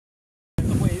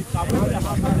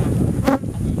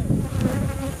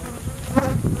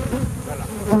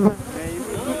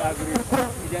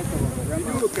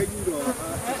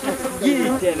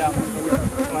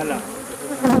Voilà.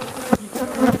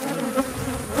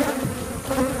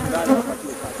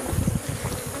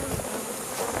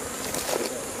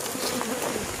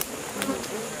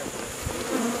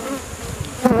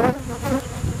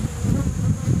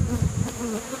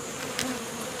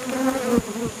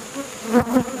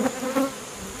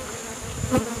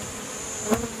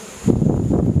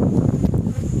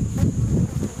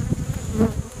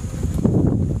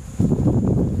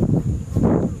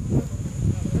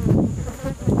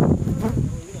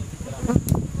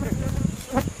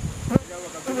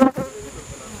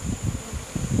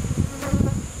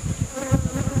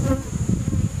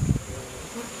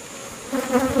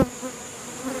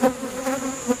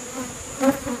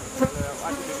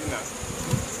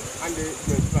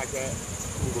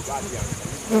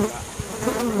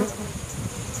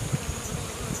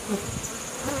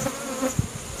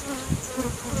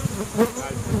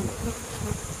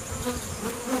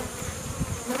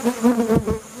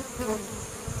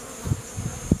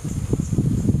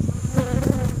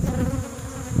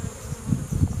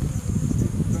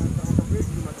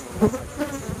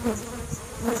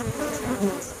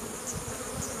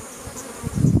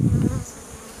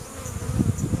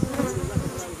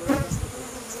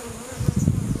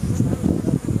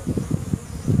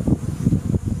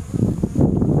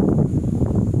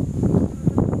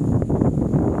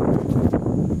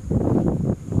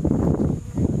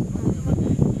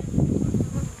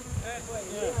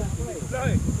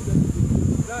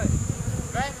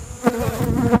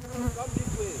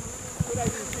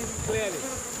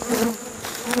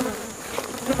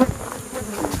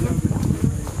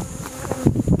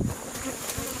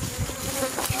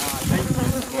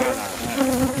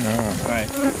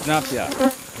 Snap ya.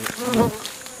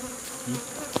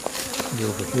 You're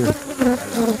over here.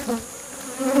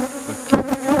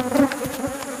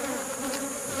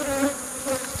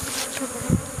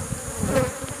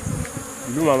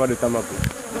 Lu mama de tamako.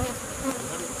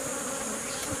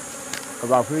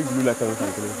 Aba fo iglu la tan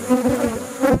kan kele.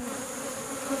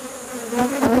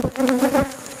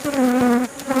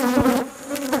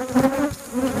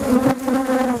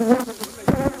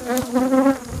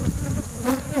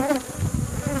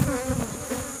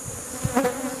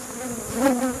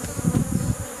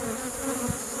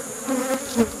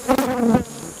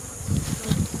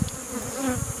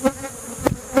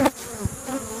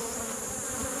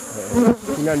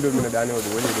 Ndo mina dani wodi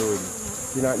woni do wodi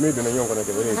ina me do na nyonko na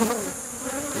ke woni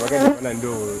magani na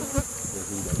ndo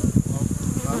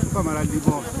Pas mal di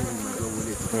bon do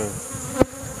wodi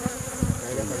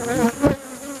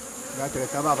da tre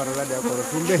taba para la de ko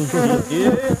funde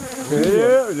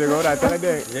je go ra tala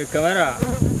de je camera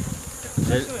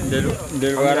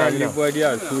del wara li podi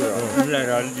asura la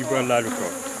ra di ko la ko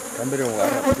kamere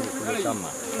wara ko sama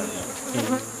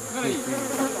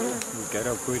ni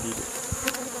kara ko di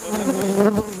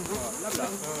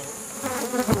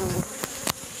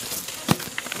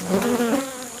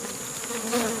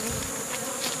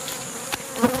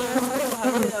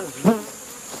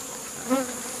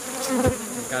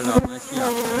kalau masih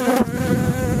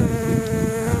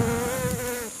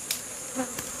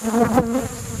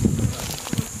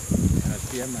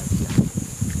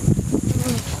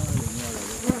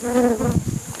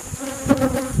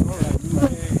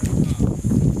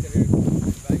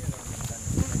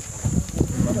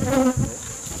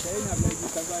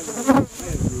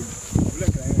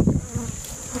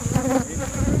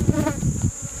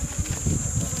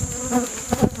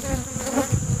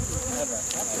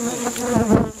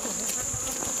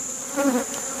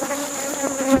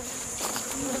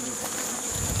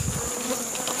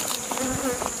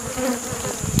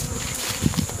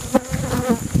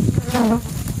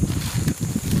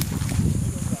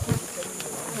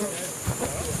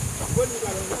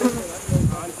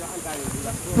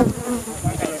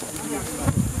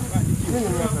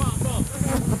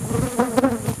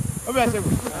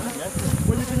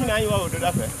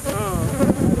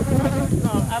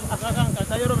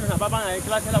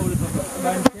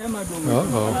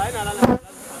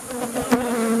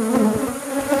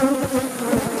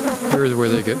Here's where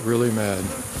they get really mad.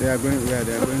 They are going to get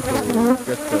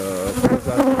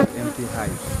empty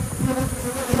hives.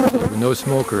 With no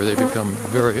smoker, they become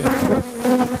very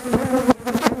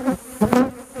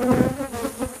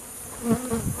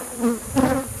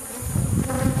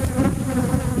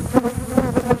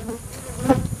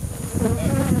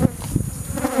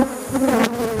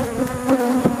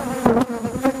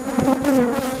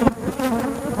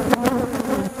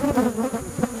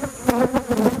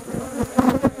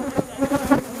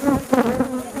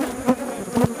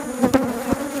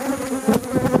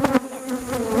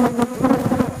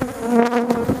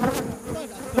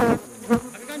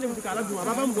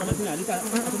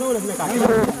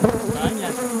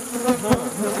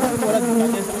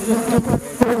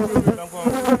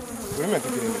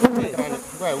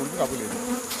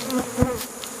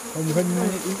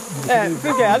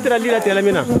Perché altra lì la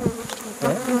telemina?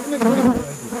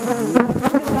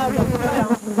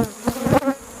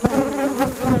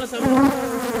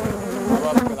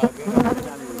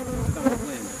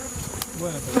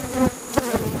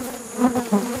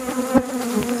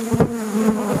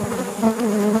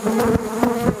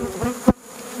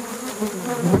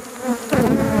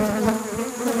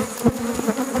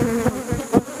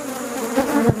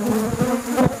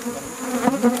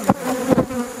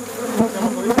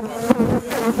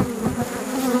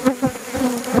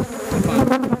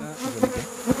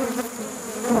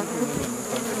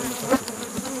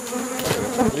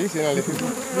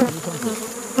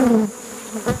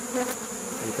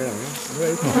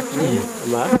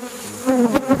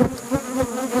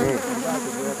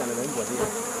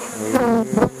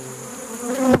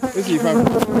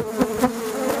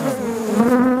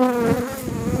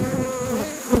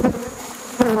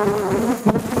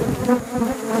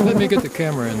 Let me get the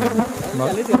camera in there.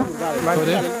 Put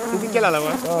in.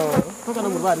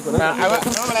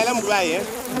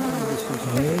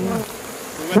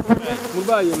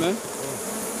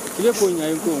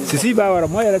 Sisi ba wara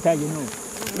mo yara ta gino.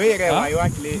 Me yega wa yo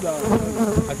akile.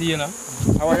 Ati yena.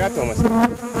 Awa ya Thomas.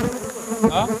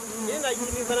 Ha? Ina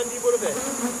gini sanan di bolo be.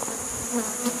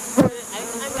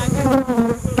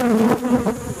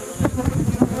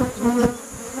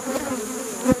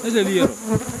 Ese liero.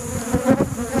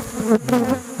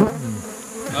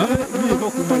 Ha? Ni ko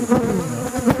kuma. Ko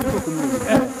kuma.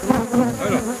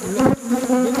 Voilà.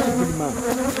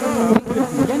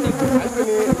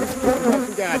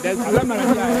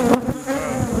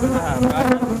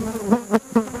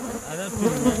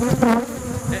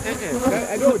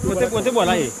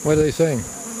 What are they saying?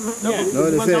 No,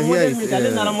 they say here is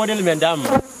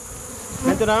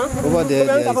over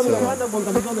there is more honey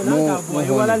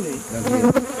than here.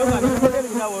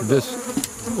 This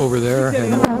over there.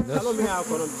 And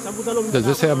does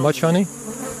this have much honey?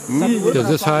 Does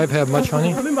this hive have much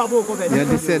honey? Yeah,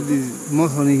 they said there's more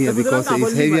honey here because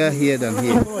it's heavier here than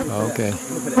here. Oh, okay.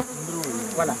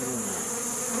 Voilà.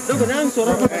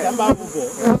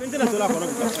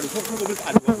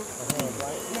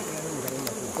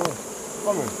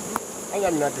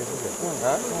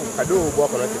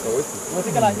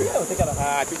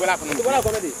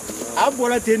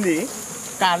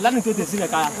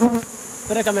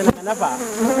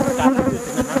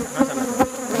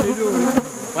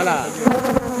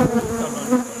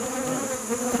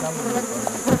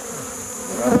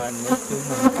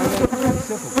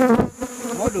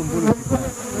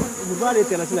 Burbane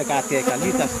tela sina ka ke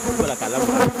kalita wala kala.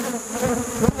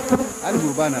 Al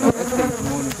burbana la este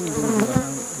mon tu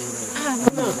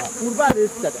burbane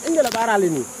tata ingela barale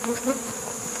ni.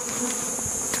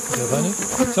 Honey?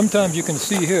 Sometimes you can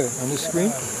see here on the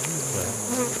screen.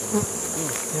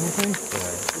 Anything?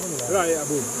 Right,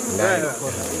 Abu.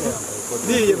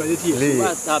 Li ba ti.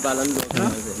 Ba ta balan do.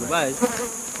 Ba.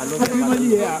 Allo ke ba.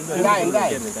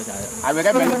 Ngai. Ave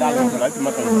ka bele dal ko la ti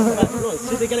matan. No,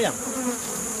 site kala ya.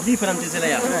 Different is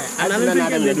ya. Ana na na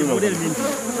de model minti.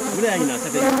 Mule ya ina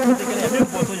site. Site kala ya me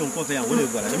boto yon ko fe ya wole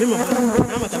gwala. Me mo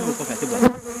na mata me ko fe te gwala.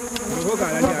 Ko ka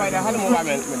la ya. Ba da hal mo ba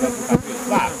men da su ka fe.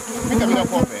 Ba. Mi ka mi na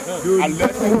ko fe. Allah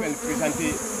se wel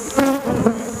presenter.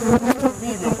 Mi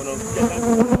me ko no.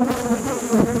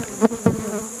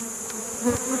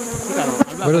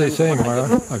 What are they saying, Mara?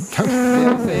 they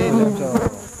are saying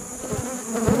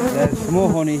that there's more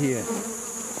honey here.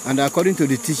 And according to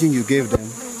the teaching you gave them,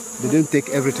 they don't take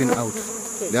everything out.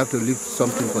 They have to leave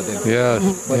something for them. Yes.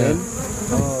 But then,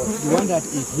 the one that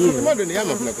is here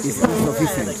is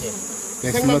insufficient.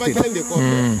 There's nothing.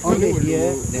 Only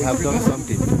here they have done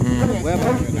something.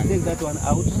 Whereby if you take that one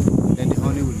out, then the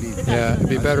honey will leave. Yeah, it'd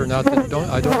be better not to.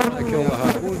 I don't want to kill the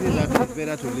hive. It's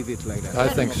better to leave it like that. I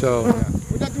think so.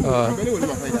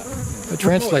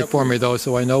 Translate for me though,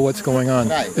 so I know what's going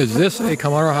on. Is this a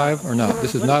Kamara hive or not?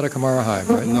 This is not a Kamara hive,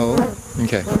 right? No.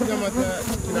 Okay.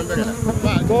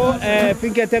 Go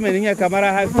pinkete meninya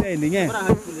Kamara hive ninya.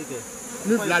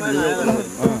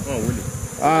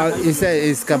 It says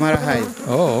it's Kamara hive.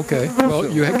 Oh, okay. Well,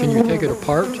 can you take it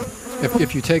apart?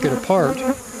 If you take it apart,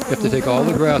 you have to take all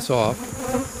the grass off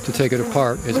to take it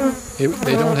apart. They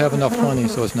don't have enough honey,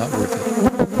 so it's not worth it.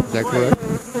 Is that correct?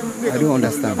 I don't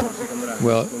understand.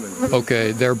 Well,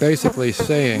 okay, they're basically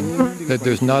saying that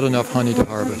there's not enough honey to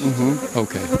harvest.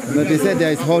 Okay. But they said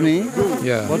there is honey,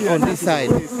 Yeah. but on this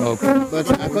side. Okay. But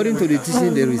according to the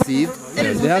teaching they received,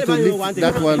 they have to leave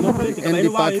that one in the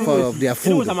part of their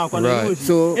food. Right.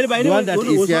 So the one that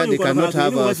is here, they cannot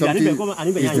have something,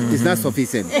 it's not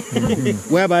sufficient.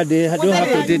 Whereby they don't have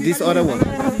to take this other one.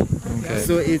 Okay.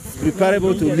 So it's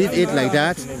preferable to leave it like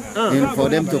that and for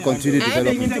them to continue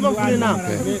developing.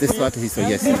 Okay. This is what he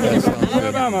suggests.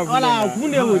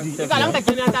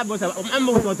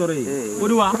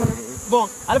 Bon,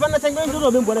 alvana tengben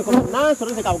do ben bone ko na so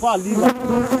se ka ko ali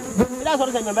ila so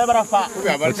se me bara fa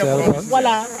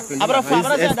wala abra fa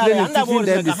abra se da anda bo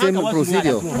the same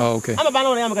procedure. Oh, okay. Ama bana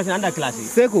wala yamaka anda class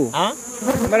Seku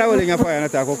mara wala nya fa yana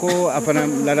ta ko afana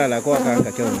la ko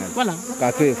ka keona wala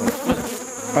ka to efo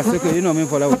parce que you know me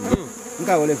fola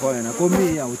nka wala fo yana ko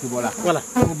mi ya uti bola wala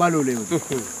ko balole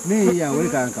mi ya wala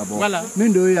ka nka bo wala mi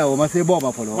ndo ya o ma se bo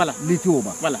ba folo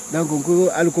lituba wala donc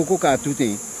ko alkoko ka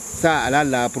tuti ça ala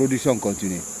la production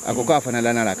continue akoko afana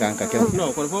la na la kanka ke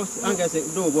no ko fo anka se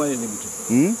do boye ni butu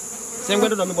se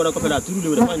ngado do mi bola ko pela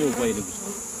turu le ma nyu boye ni butu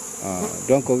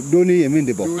donc doni yemin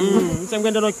de bo se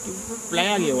ngado do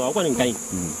playa ye wa ko ni kai.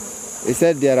 He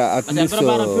said there are at least that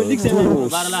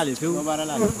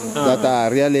are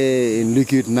really in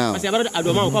liquid now.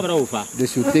 They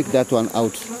should take that one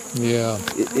out. Yeah.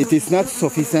 It is not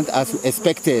sufficient as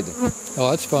expected.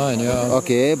 Oh, that's fine, yeah.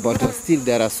 Okay, but still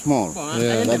there are small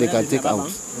that they can take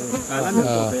out.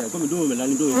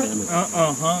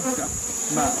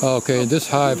 Okay, this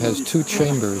hive has 2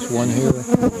 chambers, one here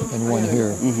and one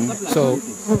here. So,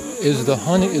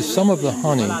 is some of the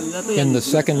honey in the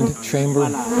second chamber?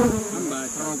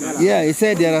 Yeah, he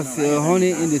said there is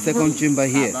honey in the second chamber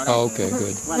here. Oh, okay,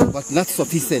 good. But not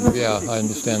sufficient. Yeah, I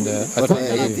understand that. But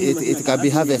it can be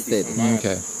harvested.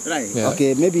 Okay. Yeah.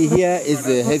 Okay, maybe here is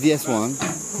the heaviest one.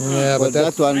 Yeah, but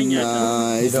that one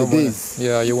is the base.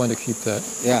 Yeah, you want to keep that.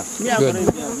 Yeah. Good.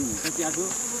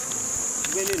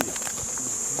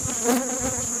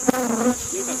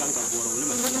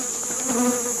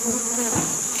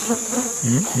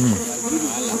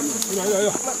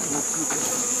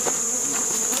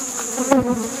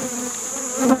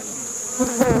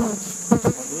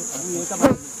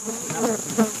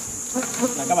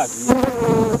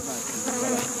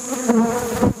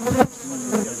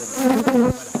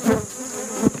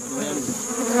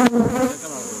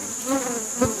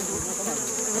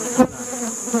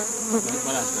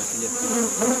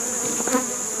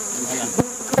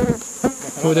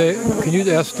 Can you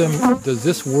ask them, does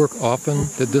this work often,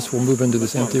 that this will move into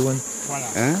this empty one?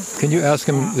 Can you ask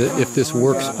them if this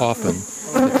works often,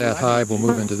 that hive will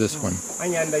move into this one?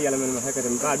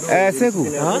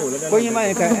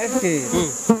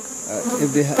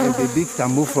 If the bees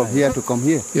can move from here to come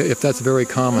here. Yeah, if that's very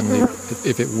common,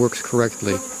 if it works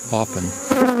correctly often. He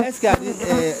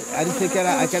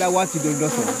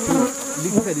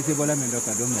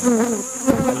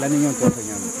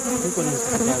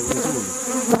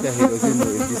doesn't know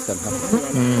if this can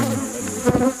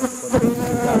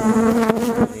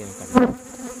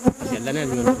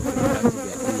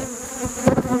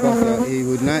because he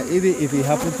would not, even if he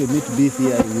happened to meet bees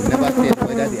here, he would never tell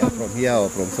whether they are from here or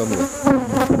from somewhere.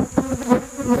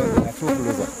 Because they are so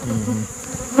closer.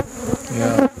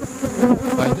 Yeah.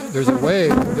 There is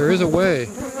a way,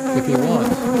 if he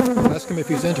wants. Ask him if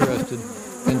he's interested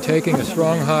in taking a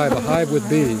strong hive, a hive with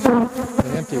bees,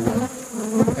 an empty one,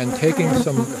 and taking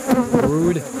some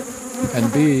brood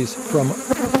and bees from a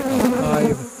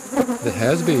hive that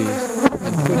has bees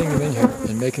and putting them in here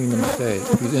and making them stay,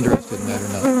 if he's interested in that or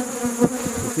not.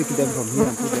 To take them from here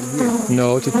and put them here?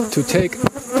 No, to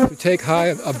take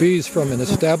bees from an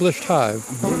established hive,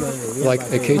 like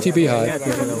a KTB hive,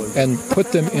 and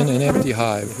put them in an empty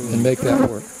hive and make that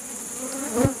work.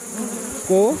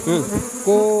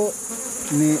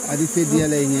 Ni adise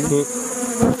diala yin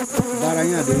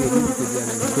baranya de adise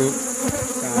diala yin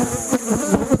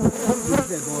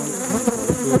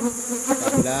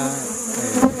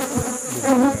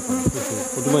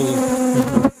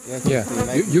yeah,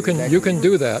 you can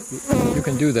do that. You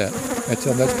can do that.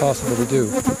 That's possible to do.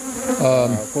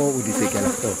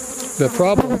 The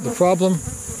problem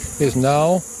is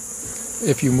now,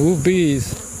 if you move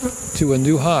bees to a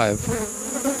new hive,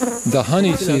 the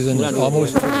honey season is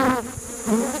almost over,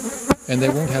 and they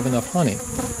won't have enough honey.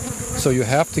 So you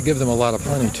have to give them a lot of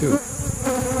honey too.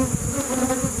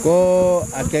 Go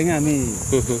akenya mi.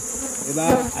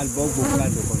 Eba albog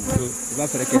bukando kono. Eba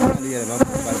fereke ali eba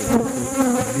bukando.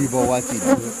 Libo wati.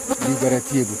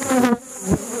 Liberati buku.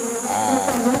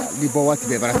 Libo wati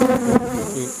be barati.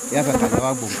 Ya fa kana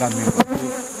wa bukame ko.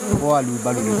 Ko alu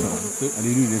balu le soro.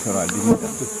 Ali le soro ali.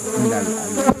 Minda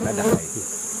la da hai.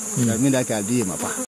 Minda ka di ma pa.